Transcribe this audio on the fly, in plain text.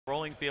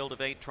Rolling field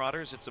of 8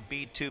 trotters. It's a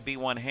B2,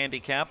 B1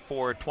 handicap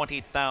for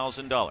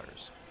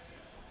 $20,000.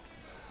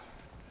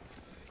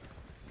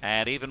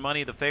 At even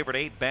money, the favorite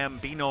 8,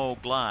 Bambino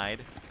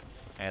Glide.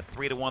 At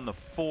 3-1, the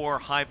 4,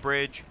 High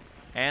Bridge,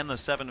 and the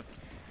 7,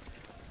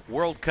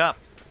 World Cup.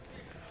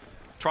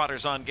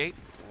 Trotters on gate.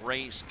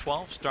 Race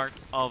 12, start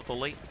of the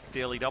late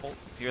daily double.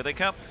 Here they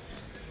come.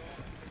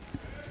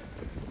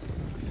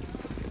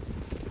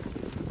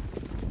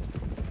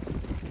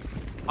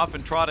 Off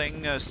and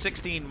trotting,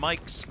 16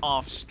 mics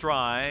off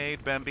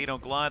stride. Bambino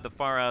Glide, the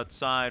far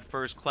outside.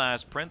 First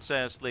Class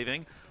Princess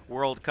leaving.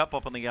 World Cup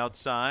up on the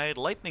outside.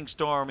 Lightning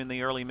Storm in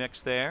the early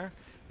mix there.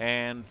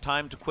 And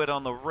Time to Quit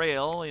on the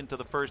rail into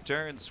the first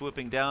turn.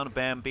 Swooping down,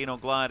 Bambino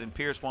Glide, and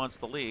Pierce wants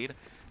the lead.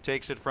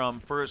 Takes it from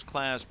First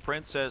Class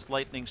Princess,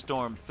 Lightning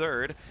Storm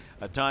third.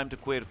 A Time to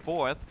Quit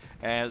fourth.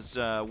 As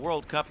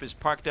World Cup is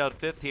parked out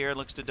fifth here.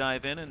 Looks to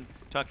dive in and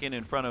tuck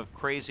in front of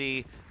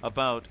Crazy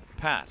About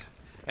Pat.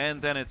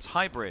 And then it's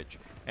High Bridge.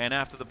 And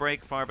after the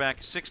break, far back,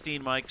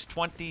 16 mics,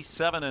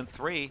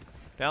 27-3.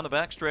 Down the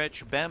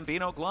backstretch,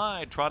 Bambino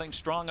Glide trotting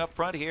strong up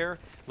front here.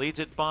 Leads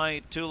it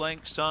by 2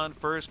 lengths on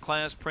First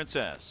Class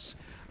Princess.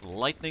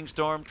 Lightning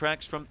Storm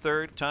tracks from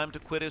third. Time to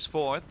Quit is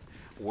fourth.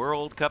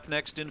 World Cup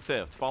next in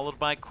fifth, followed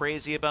by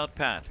Crazy About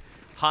Pat.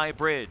 High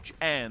Bridge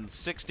and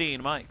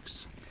 16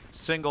 mics.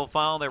 Single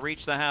file, they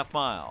reach the half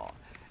mile.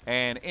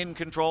 And in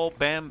control,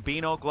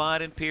 Bambino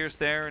Glide and Pierce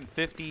there in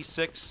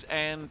 56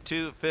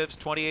 2/5,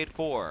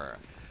 28-4.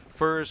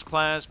 First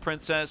Class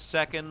Princess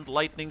second,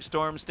 Lightning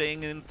Storm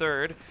staying in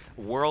third.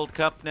 World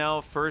Cup now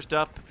first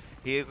up.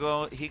 He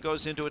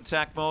goes into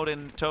attack mode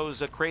and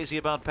toes a Crazy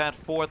About Pat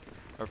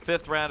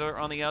fifth rather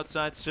on the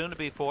outside, soon to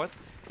be fourth.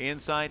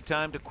 Inside,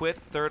 Time to Quit.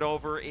 Third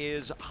over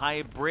is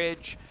High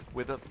Bridge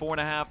with a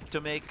 4.5 to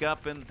make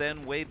up, and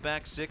then way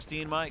back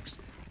 16 mics.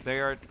 They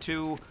are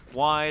 2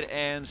 wide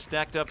and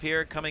stacked up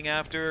here, coming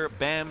after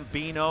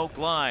Bambino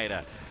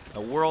Glide. A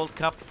World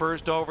Cup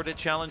first over to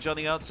challenge on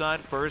the outside.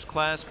 First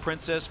Class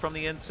Princess from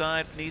the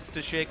inside needs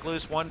to shake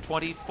loose.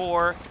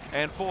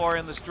 124-4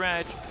 in the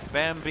stretch.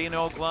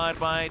 Bambino Glide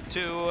by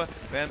 2.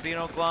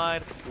 Bambino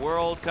Glide.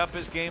 World Cup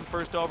is game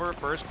first over.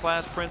 First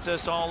Class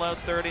Princess all out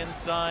third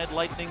inside.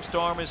 Lightning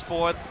Storm is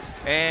fourth.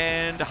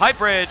 And High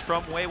Bridge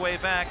from way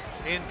back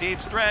in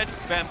deep stretch.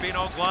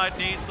 Bambino Glide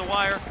needs the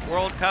wire.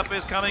 World Cup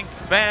is coming.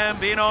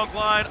 Bambino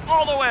Glide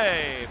all the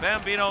way.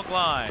 Bambino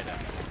Glide.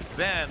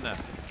 Then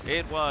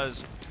it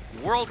was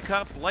World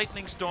Cup,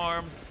 Lightning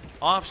Storm,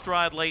 off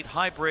stride late,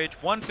 High Bridge,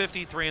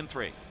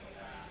 153-3.